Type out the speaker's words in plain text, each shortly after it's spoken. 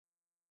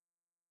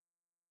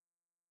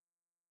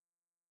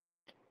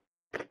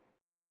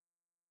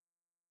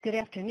Good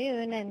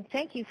afternoon, and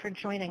thank you for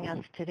joining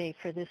us today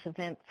for this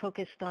event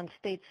focused on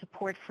state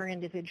support for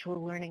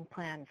individual learning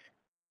plans.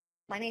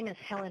 My name is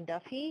Helen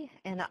Duffy,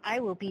 and I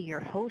will be your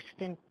host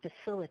and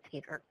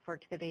facilitator for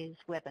today's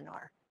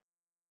webinar.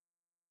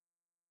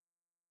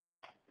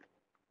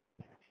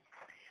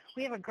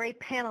 We have a great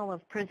panel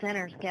of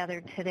presenters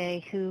gathered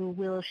today who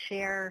will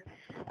share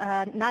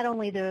not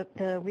only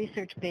the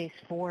research base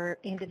for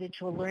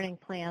individual learning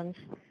plans,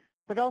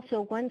 but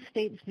also one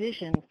state's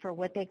vision for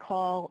what they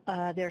call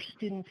their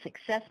student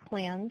success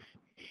plans.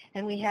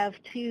 And we have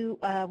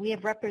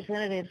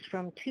representatives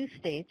from 2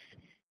 states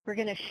who are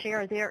going to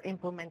share their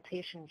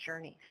implementation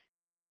journeys.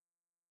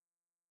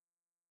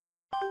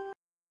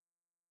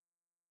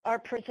 Our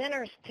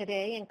presenters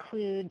today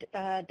include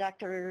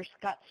Dr.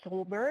 Scott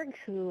Solberg,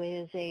 who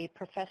is a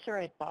professor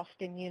at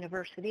Boston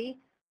University,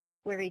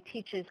 where he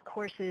teaches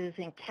courses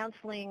in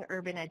counseling,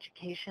 urban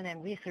education,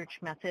 and research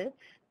methods.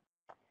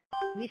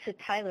 Lisa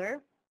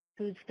Tyler,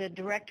 who's the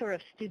Director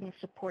of Student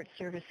Support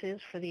Services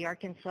for the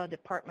Arkansas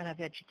Department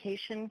of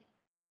Education.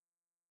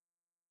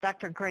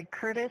 Dr. Gregg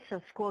Curtis,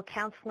 a school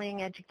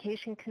counseling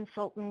education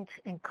consultant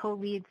and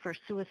co-lead for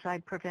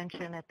suicide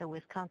prevention at the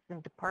Wisconsin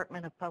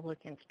Department of Public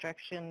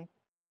Instruction.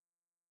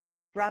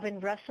 Robin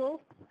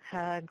Russel,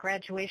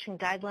 Graduation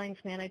Guidelines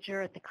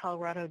Manager at the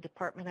Colorado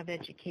Department of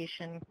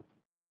Education.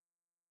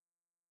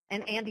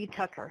 And Andy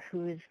Tucker,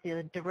 who is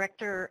the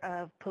Director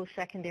of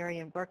Post-Secondary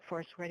and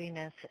Workforce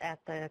Readiness at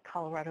the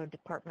Colorado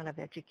Department of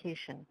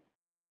Education.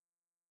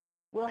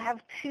 We'll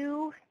have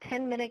 2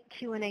 10-minute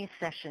Q&A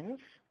sessions,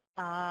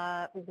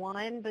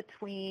 one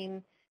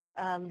between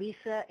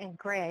Lisa and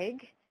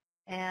Greg,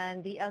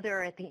 and the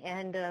other at the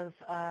end of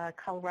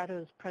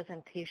Colorado's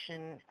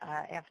presentation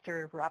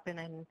after Robin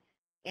and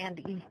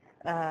Andy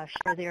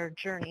share their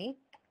journey.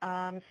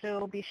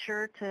 So be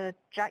sure to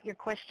jot your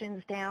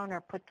questions down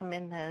or put them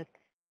in the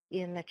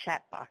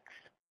chat box.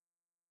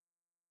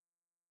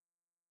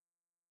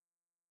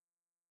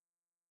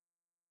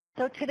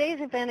 So today's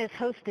event is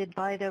hosted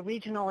by the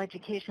Regional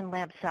Education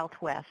Lab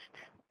Southwest.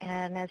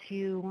 And as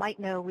you might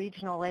know,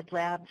 Regional Ed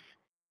Labs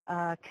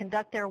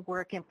conduct their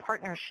work in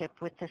partnership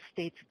with the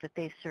states that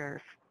they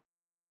serve.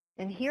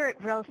 And here at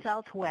REL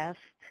Southwest,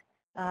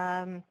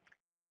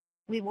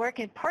 we work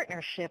in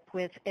partnership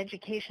with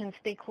education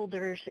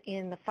stakeholders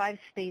in the 5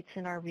 states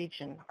in our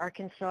region: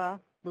 Arkansas,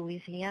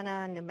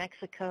 Louisiana, New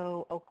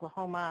Mexico,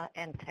 Oklahoma,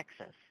 and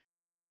Texas,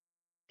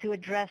 to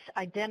address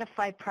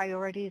identified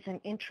priorities and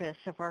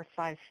interests of our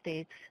 5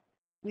 states.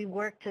 We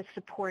work to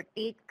support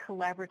 8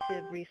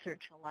 collaborative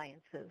research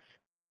alliances.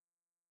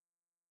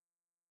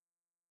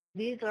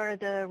 These are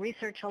the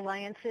research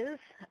alliances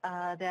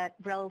that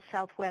REL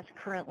Southwest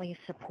currently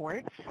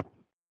supports.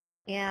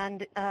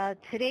 And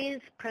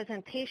today's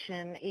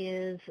presentation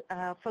is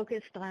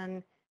focused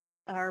on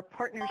our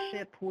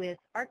partnership with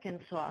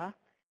Arkansas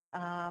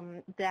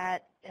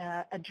that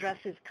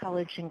addresses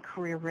college and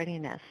career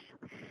readiness.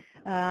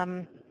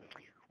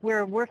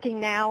 We're working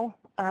now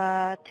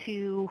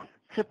to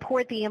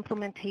support the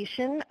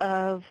implementation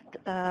of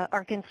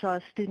Arkansas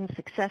student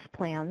success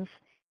plans.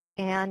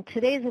 And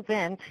today's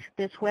event,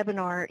 this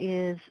webinar,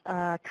 is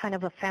kind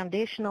of a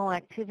foundational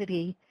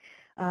activity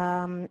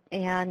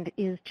and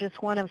is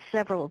just one of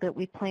several that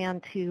we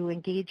plan to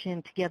engage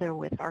in together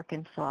with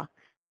Arkansas.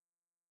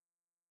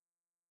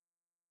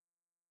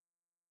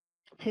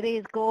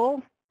 Today's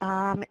goal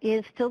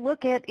is to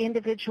look at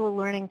individual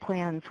learning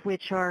plans,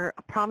 which are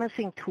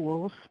promising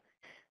tools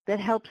that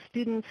help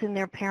students and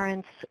their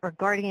parents or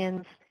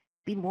guardians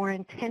be more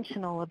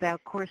intentional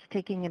about course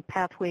taking and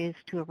pathways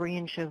to a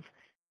range of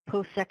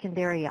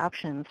post-secondary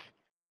options.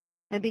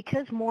 And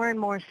because more and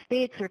more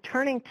states are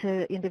turning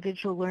to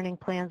individual learning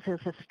plans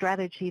as a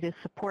strategy to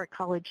support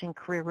college and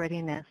career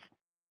readiness,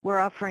 we're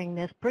offering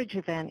this bridge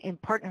event in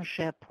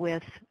partnership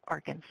with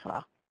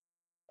Arkansas.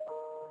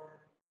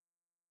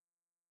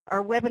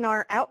 Our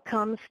webinar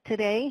outcomes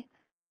today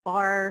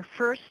are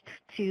first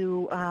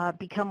to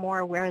become more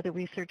aware of the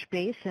research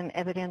base and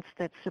evidence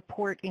that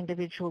support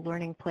individual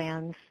learning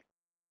plans,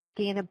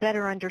 gain a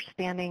better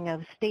understanding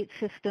of state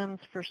systems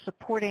for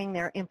supporting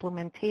their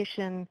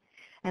implementation,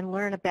 and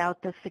learn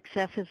about the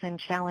successes and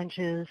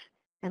challenges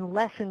and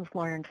lessons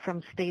learned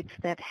from states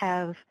that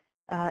have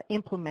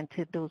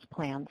implemented those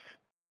plans.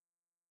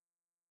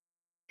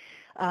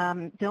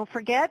 Don't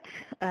forget,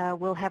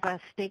 we'll have a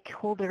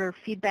stakeholder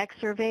feedback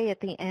survey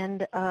at the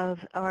end of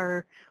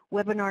our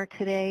webinar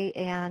today,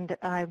 and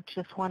I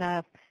just want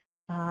to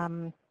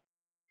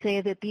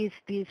say that these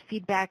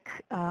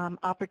feedback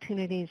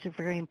opportunities are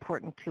very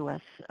important to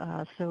us,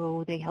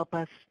 so they help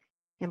us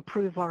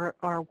improve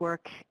our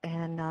work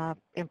and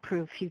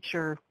improve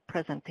future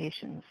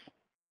presentations.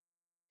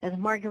 As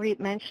Marguerite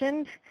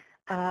mentioned,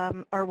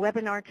 our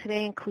webinar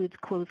today includes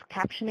closed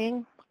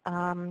captioning.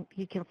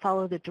 You can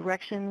follow the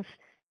directions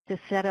to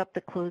set up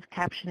the closed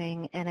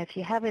captioning, and if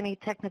you have any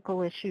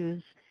technical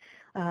issues,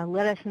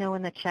 let us know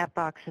in the chat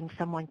box and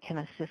someone can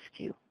assist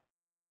you.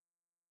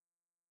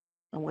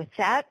 And with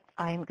that,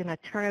 I'm going to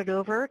turn it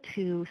over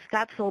to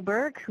Scott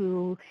Solberg,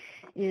 who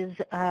is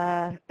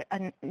a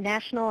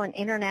national and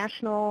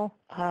international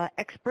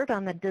expert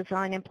on the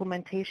design,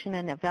 implementation,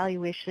 and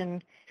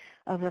evaluation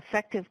of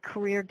effective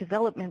career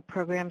development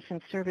programs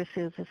and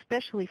services,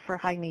 especially for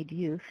high-need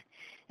youth.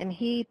 And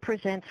he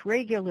presents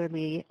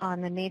regularly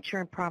on the nature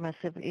and promise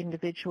of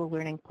individual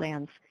learning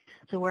plans.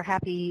 So we're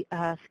happy,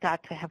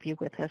 Scott, to have you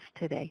with us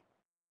today.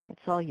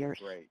 It's all yours.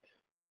 Great.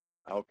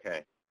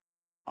 Okay.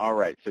 All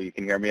right. So you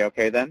can hear me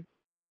okay then?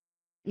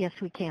 Yes,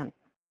 we can.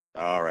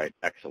 All right.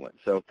 Excellent.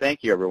 So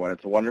thank you, everyone.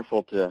 It's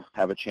wonderful to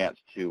have a chance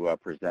to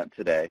present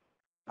today.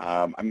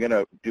 I'm going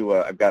to do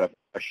I've got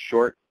a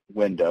short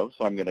window,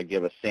 so I'm going to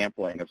give a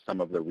sampling of some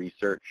of the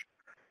research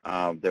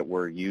that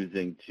we're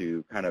using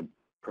to kind of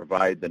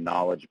provide the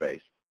knowledge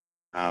base.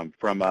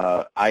 From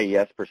a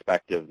IES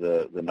perspective,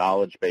 the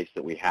knowledge base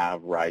that we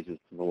have rises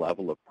to the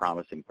level of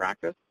promising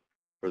practice.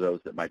 For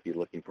those that might be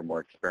looking for more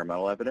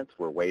experimental evidence,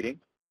 we're waiting.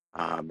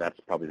 That's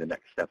probably the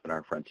next step in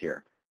our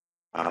frontier.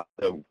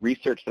 The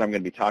research that I'm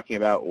going to be talking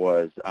about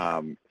was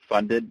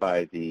funded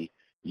by the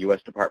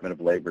U.S. Department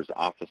of Labor's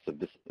Office of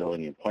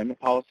Disability Employment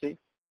Policy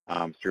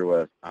through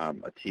a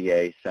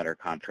TA center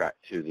contract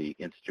to the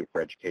Institute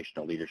for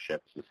Educational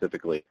Leadership,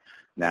 specifically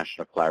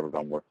National Collaborative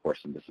on Workforce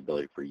and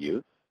Disability for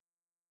Youth.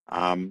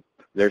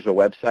 There's a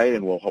website,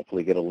 and we'll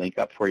hopefully get a link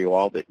up for you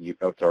all that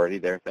it's already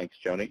there. Thanks,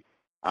 Joni.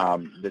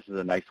 This is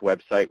a nice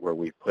website where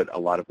we've put a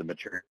lot of the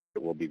material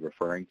that we'll be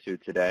referring to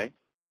today.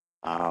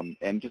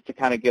 And just to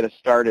kind of get us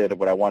started,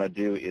 what I want to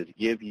do is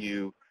give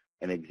you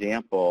an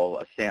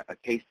example, a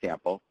case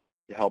sample,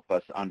 to help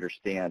us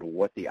understand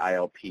what the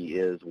ILP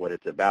is, what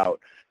it's about,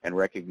 and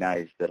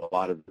recognize that a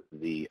lot of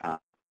the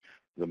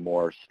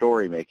more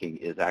story making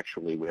is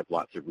actually, we have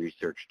lots of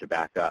research to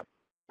back up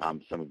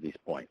some of these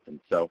points. And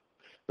so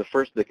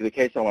the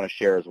case I want to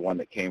share is one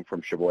that came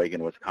from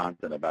Sheboygan,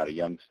 Wisconsin, about a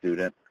young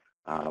student.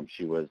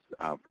 She was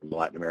from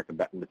Latin American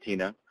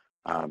Latina.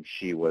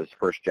 She was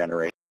first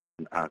generation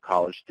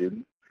college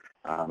student,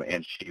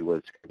 and she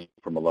was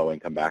from a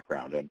low-income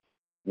background. And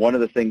one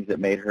of the things that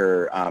made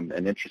her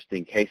an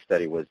interesting case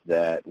study was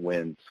that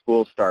when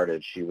school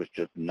started, she was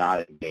just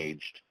not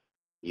engaged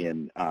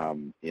in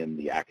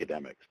the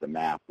academics, the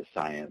math, the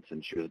science,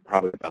 and she was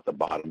probably about the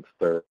bottom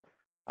third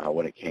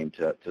when it came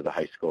to the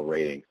high school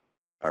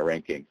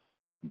ranking.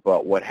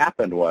 But what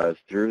happened was,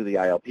 through the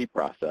ILP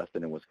process,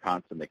 and in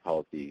Wisconsin they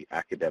call it the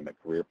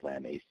Academic Career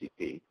Plan,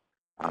 ACP,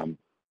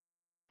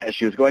 as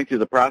she was going through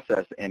the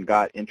process and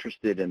got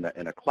interested in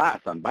a class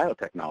on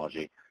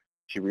biotechnology,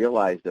 she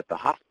realized that the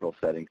hospital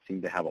setting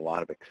seemed to have a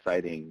lot of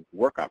exciting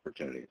work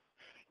opportunities.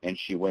 And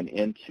she went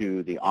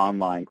into the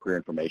online career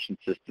information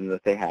system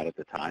that they had at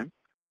the time,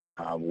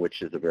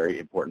 which is a very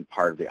important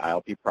part of the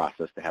ILP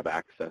process, to have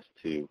access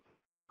to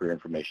career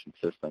information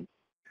system.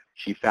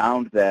 She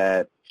found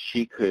that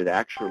she could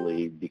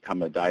actually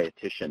become a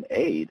dietitian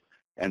aide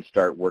and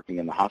start working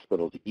in the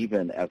hospitals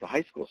even as a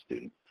high school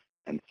student.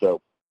 And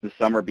so the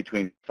summer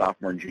between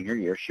sophomore and junior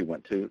year, she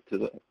went to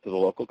the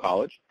local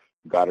college,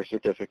 got her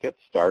certificate,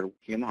 started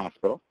working in the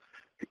hospital,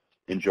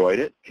 enjoyed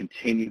it,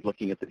 continued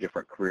looking at the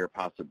different career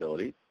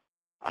possibilities,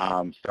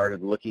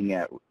 started looking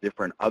at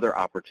different other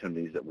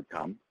opportunities that would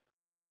come,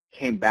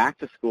 came back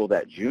to school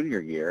that junior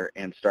year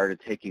and started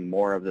taking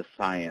more of the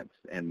science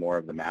and more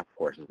of the math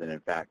courses, and in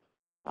fact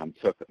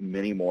took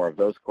many more of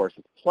those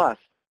courses, plus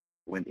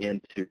went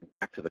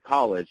back to the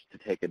college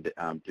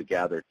to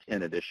gather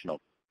 10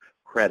 additional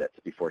credits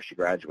before she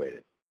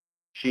graduated.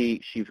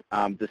 She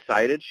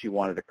decided she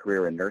wanted a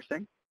career in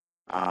nursing.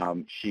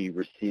 She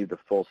received a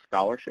full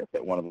scholarship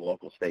at one of the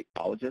local state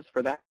colleges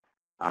for that.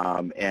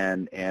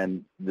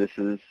 And this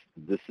is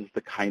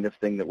the kind of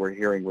thing that we're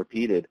hearing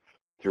repeated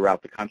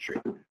throughout the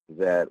country,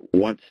 that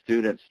once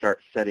students start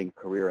setting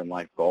career and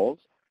life goals,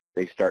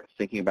 they start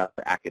thinking about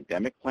the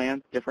academic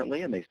plans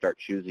differently, and they start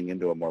choosing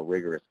into a more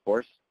rigorous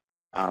course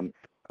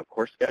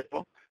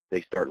schedule.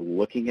 They start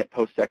looking at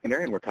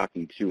post-secondary, and we're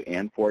talking 2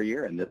 and 4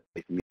 year, and this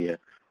case Mia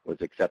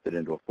was accepted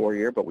into a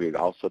 4-year, but we're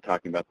also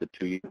talking about the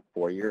 2-year,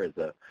 4-year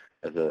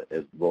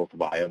as both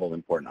viable,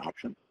 important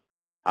options.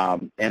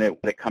 And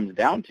what it comes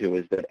down to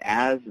is that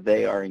as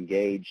they are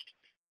engaged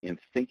in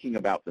thinking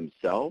about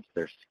themselves,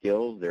 their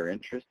skills, their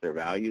interests, their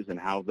values, and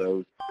how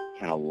those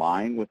can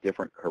align with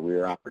different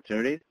career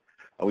opportunities,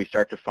 we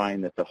start to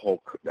find that the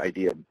whole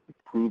idea of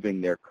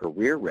improving their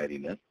career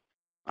readiness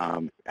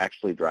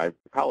actually drives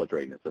the college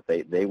readiness,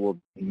 that they will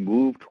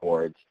move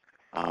towards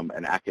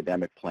an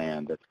academic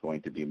plan that's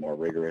going to be more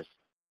rigorous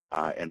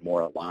and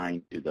more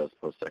aligned to those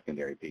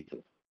post-secondary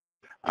pieces.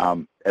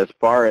 As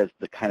far as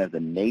the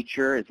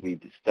nature, as we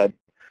studied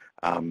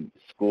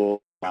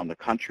schools around the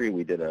country,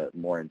 we did a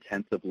more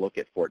intensive look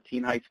at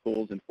 14 high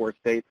schools in 4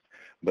 states,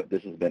 but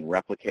this has been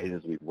replicated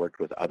as we've worked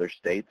with other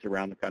states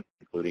around the country,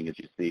 including, as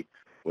you see,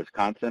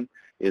 Wisconsin,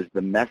 is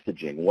the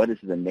messaging. What is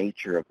the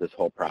nature of this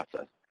whole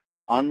process?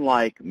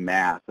 Unlike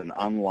math and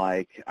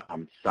unlike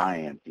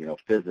science,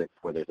 physics,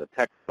 where there's a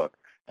textbook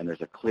and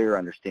there's a clear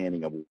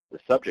understanding of what the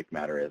subject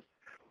matter is,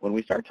 when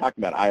we start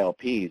talking about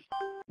ILPs,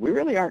 we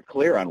really aren't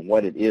clear on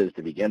what it is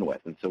to begin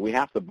with. And so we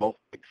have to both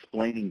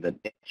explaining the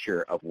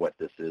nature of what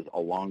this is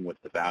along with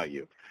the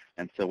value.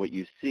 And so what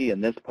you see in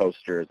this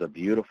poster is a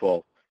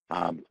beautiful,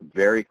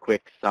 very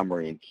quick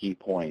summary and key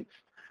points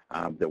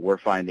that we're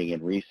finding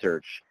in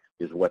research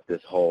is what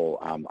this whole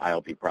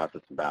ILP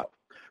process is about.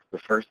 The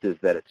first is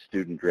that it's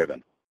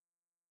student-driven.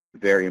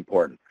 Very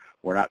important.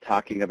 We're not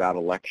talking about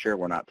a lecture.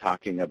 We're not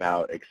talking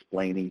about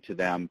explaining to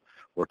them.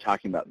 We're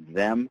talking about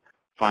them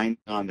finding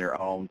on their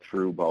own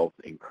through both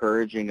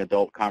encouraging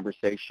adult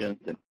conversations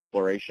and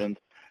explorations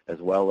as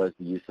well as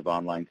the use of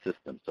online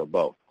systems. So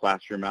both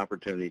classroom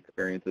opportunity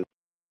experiences.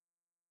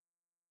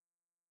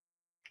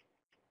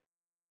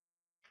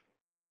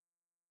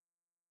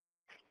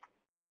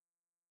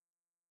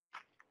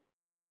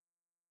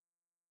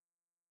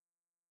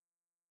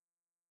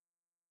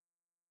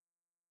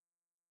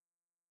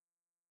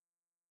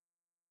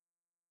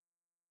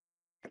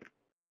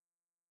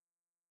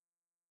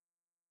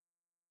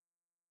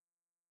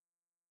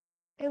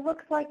 It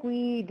looks like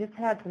we just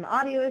had some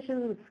audio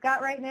issues with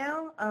Scott right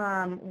now.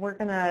 We're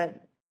going to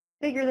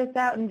figure this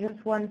out in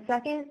just 1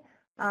 second.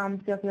 So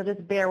if you'll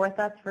just bear with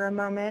us for a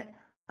moment,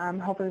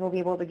 hopefully we'll be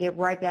able to get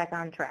right back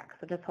on track.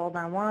 So just hold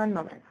on 1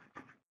 moment.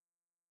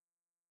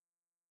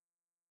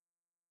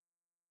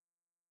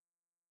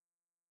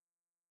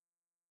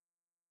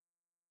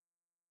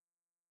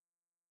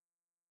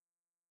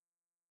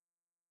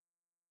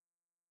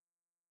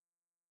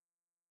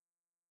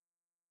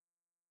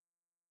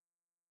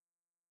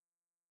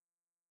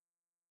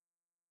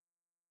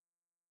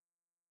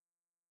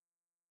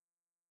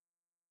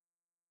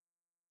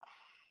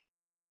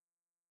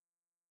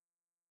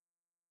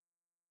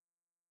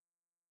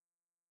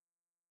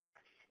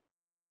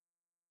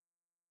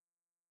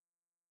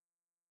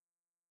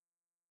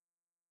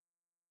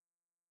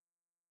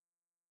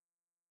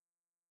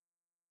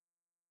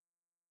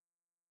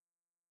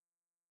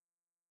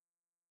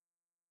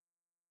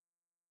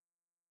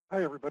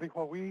 Hi, everybody.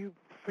 While we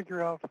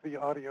figure out the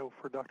audio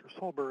for Dr.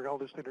 Solberg, I'll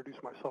just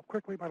introduce myself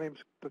quickly. My name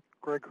is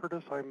Gregg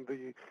Curtis. I'm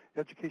the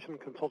Education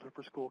Consultant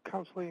for School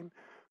Counseling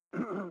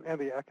and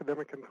the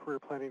Academic and Career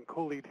Planning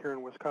co-lead here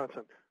in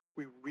Wisconsin.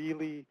 We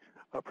really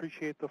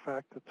appreciate the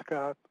fact that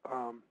Scott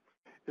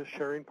is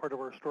sharing part of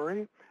our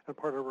story and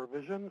part of our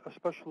vision,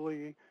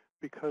 especially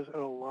because it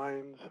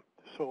aligns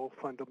so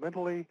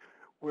fundamentally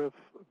with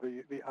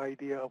the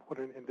idea of what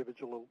an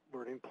individual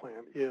learning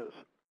plan is.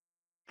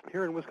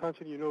 Here in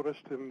Wisconsin, you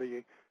noticed in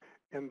the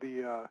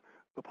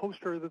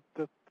poster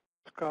that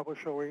Scott was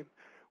showing,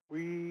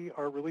 we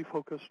are really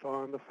focused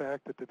on the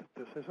fact that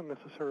this isn't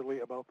necessarily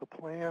about the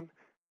plan.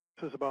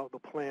 This is about the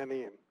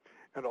planning,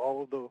 and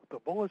all of the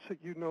bullets that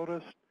you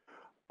noticed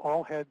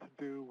all had to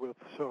do with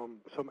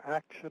some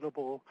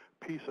actionable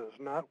pieces,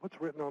 not what's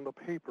written on the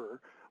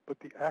paper, but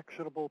the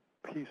actionable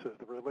pieces,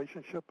 the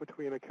relationship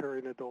between a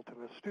caring adult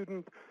and a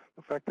student,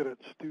 the fact that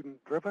it's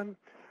student-driven,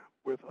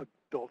 with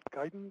adult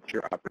guidance.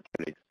 Your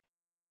opportunities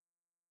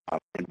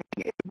and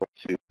being able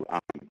to,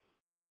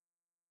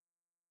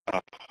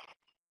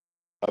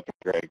 okay,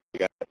 Greg, you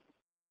got it.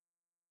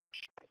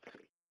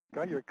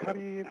 God, you're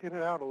cutting in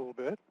and out a little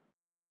bit.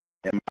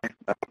 Am I?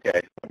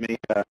 Okay, let me,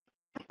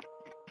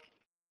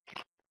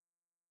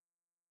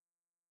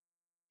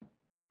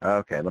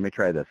 okay, let me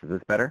try this. Is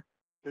this better?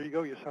 There you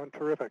go. You sound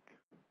terrific.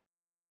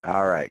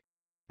 All right.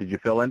 Did you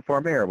fill in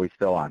for me, or are we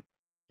still on?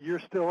 You're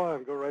still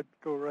on. Go right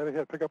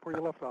ahead. Pick up where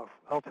you left off.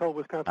 I'll tell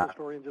Wisconsin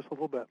story in just a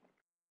little bit.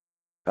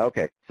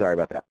 Okay, sorry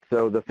about that.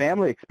 So the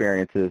family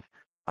experiences,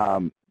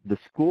 the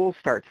school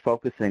starts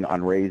focusing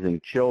on raising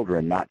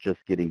children, not just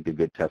getting to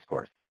good test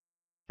scores.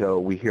 So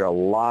we hear a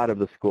lot of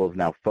the schools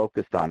now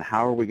focused on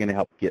how are we going to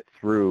help get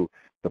through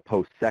the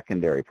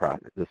post-secondary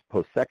process, this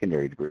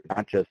post-secondary degree,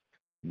 not just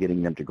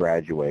getting them to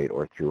graduate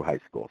or through high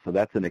school. So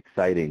that's an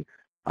exciting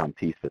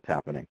piece that's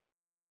happening.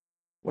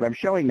 What I'm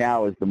showing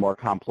now is the more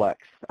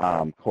complex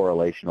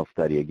correlational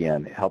study,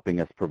 again,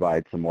 helping us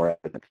provide some more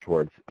evidence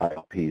towards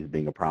ILPs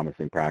being a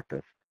promising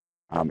practice.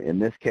 In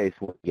this case,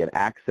 we get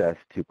access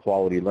to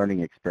quality learning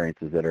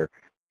experiences that are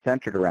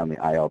centered around the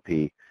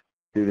ILP.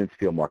 Students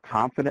feel more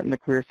confident in the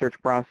career search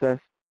process.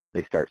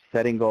 They start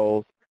setting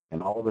goals,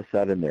 and all of a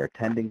sudden they're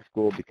attending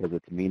school because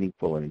it's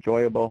meaningful and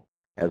enjoyable,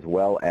 as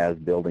well as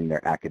building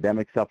their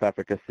academic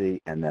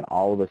self-efficacy, and then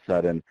all of a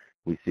sudden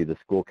we see the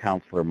school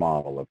counselor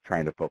model of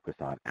trying to focus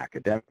on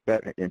academic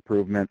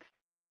improvements,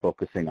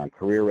 focusing on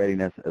career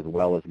readiness, as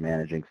well as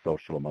managing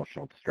social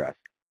emotional distress.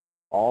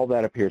 All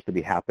that appears to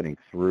be happening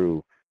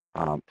through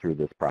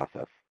this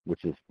process,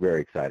 which is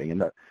very exciting.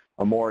 And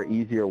a more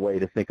easier way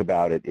to think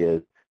about it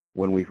is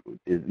when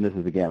and this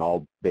is again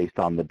all based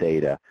on the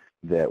data,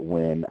 that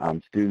when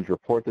students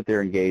report that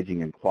they're engaging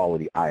in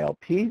quality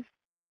ILPs,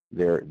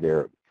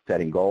 they're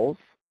setting goals.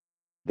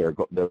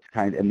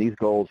 And these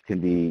goals can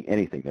be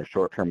anything. They're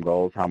short-term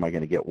goals. How am I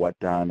going to get what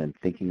done, and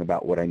thinking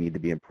about what I need to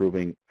be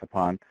improving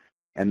upon.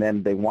 And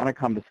then they want to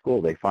come to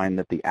school. They find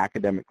that the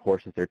academic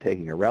courses they're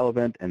taking are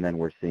relevant, and then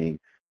we're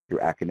seeing through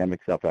academic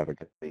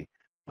self-efficacy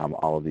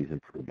all of these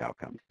improved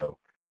outcomes. So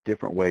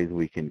different ways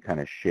we can kind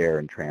of share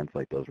and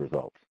translate those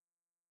results.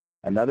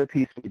 Another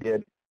piece we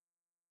did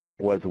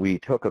was we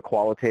took a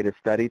qualitative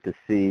study to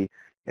see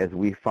as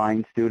we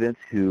find students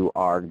who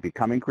are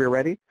becoming career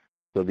ready.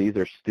 So these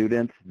are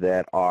students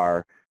that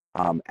are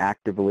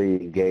actively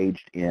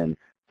engaged in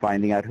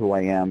finding out who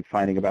I am,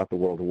 finding about the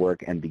world of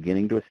work, and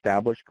beginning to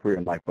establish career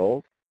and life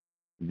goals.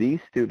 These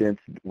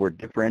students were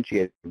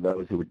differentiated from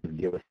those who would just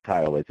give us a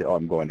title. They'd say, oh,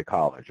 I'm going to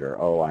college,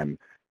 or oh, I'm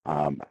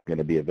going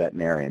to be a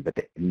veterinarian, but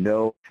they had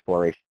no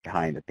exploration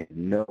behind it. They had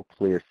no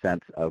clear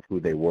sense of who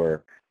they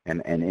were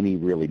and any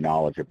really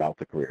knowledge about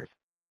the careers.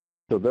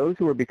 So those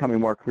who were becoming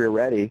more career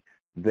ready,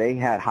 they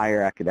had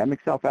higher academic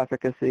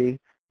self-efficacy.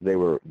 They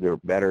were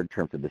better in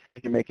terms of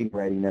decision-making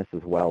readiness,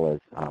 as well as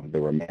they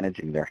were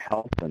managing their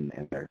health and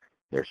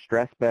their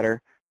stress better.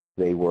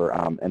 They were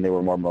and they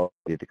were more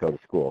motivated to go to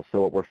school.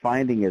 So what we're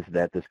finding is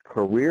that this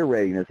career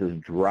readiness is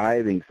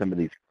driving some of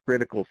these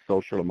critical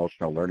social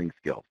emotional learning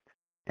skills,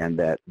 and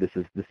that this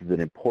is an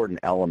important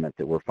element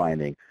that we're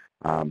finding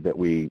that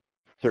we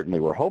certainly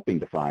were hoping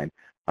to find,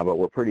 but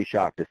we're pretty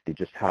shocked to see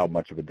just how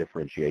much of a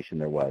differentiation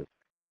there was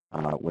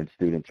when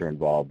students are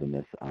involved in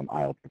this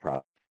ILP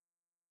process.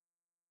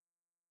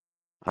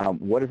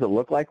 What does it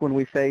look like when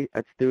we say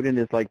a student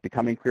is like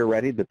becoming career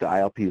ready, that the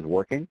ILP is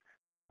working?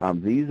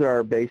 These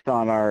are based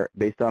on our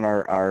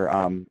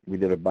we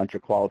did a bunch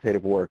of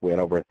qualitative work. We had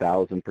over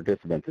 1,000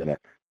 participants in it,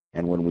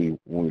 and when we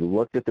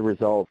looked at the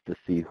results to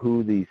see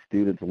who these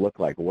students look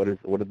like, what are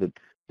the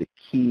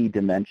key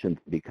dimensions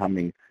of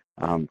becoming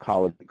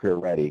college and career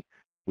ready,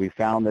 we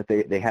found that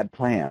they had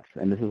plans,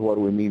 and this is what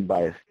we mean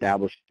by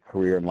established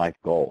career and life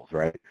goals,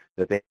 right?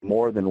 That they had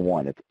more than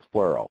one. It's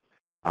plural.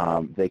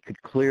 They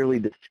could clearly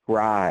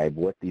describe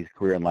what these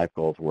career and life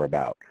goals were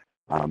about.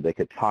 They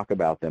could talk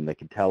about them. They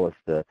could tell us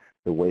the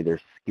way their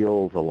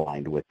skills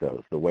aligned with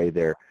those, the way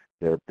their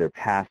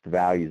past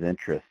values,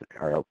 interests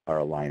are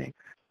aligning.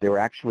 They were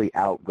actually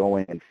out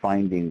going and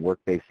finding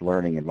work-based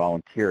learning and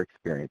volunteer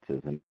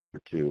experiences in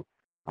order to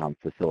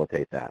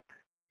facilitate that.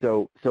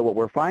 So what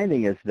we're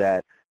finding is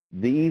that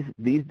these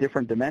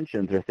different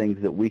dimensions are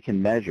things that we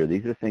can measure.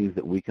 These are things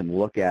that we can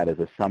look at as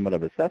a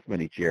summative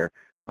assessment each year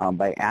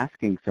by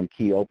asking some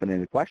key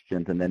open-ended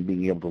questions and then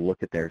being able to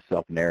look at their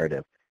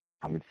self-narrative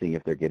and seeing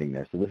if they're getting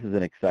there. So this is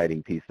an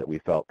exciting piece that we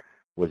felt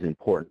was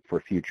important for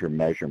future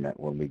measurement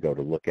when we go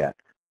to look at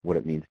what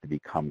it means to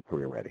become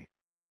career ready.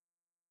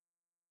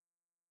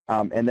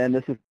 And then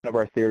this is kind of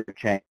our theory of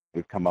change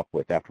we've come up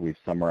with after we've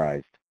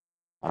summarized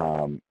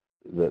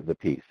the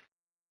piece,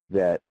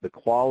 that the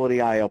quality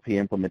ILP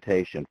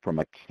implementation from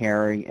a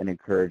caring and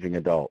encouraging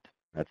adult,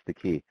 that's the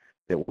key,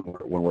 that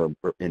when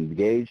we're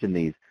engaged in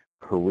these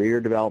career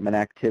development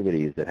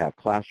activities that have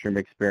classroom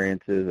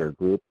experiences or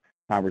group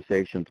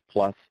conversations,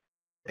 plus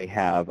they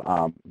have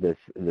this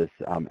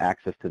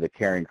access to the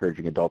caring,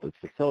 encouraging adult that's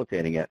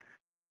facilitating it,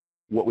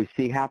 what we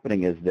see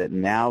happening is that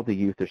now the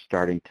youth are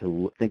starting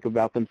to think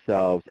about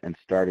themselves and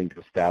starting to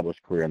establish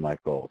career and life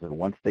goals. And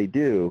once they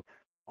do,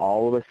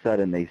 all of a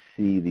sudden they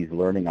see these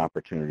learning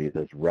opportunities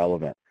as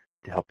relevant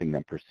to helping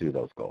them pursue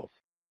those goals.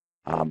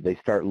 They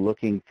start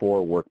looking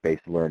for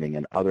work-based learning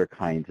and other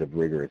kinds of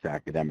rigorous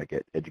academic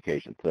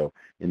education. So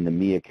in the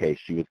Mia case,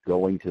 she was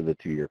going to the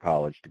two-year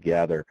college to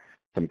gather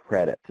some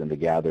credits and to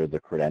gather the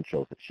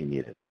credentials that she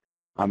needed.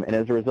 And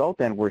as a result,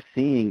 then, we're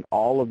seeing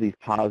all of these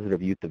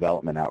positive youth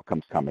development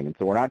outcomes coming. And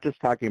so we're not just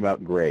talking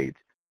about grades.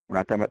 We're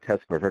not talking about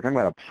test scores. We're talking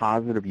about a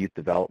positive youth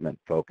development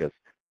focus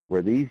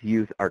where these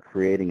youth are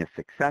creating a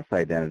success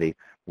identity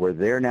where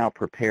they're now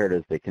prepared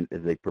as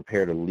they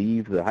prepare to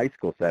leave the high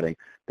school setting.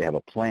 They have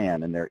a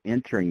plan, and they're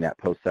entering that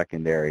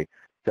post-secondary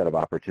set of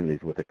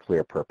opportunities with a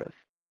clear purpose.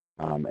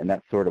 And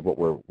that's sort of what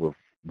we're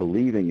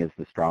believing is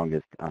the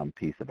strongest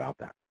piece about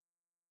that.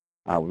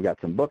 We've got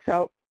some books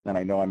out, and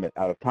I know I'm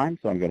out of time,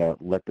 so I'm going to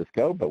let this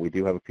go, but we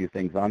do have a few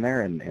things on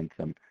there and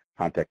some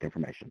contact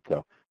information.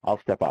 So I'll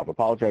step off.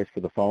 Apologize for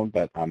the phone,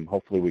 but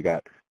hopefully we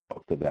got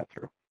most of that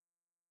through.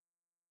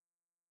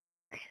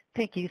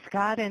 Thank you,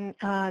 Scott, and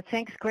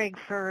thanks, Greg,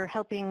 for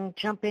helping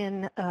jump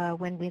in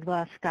when we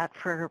lost Scott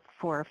for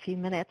a few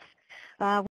minutes.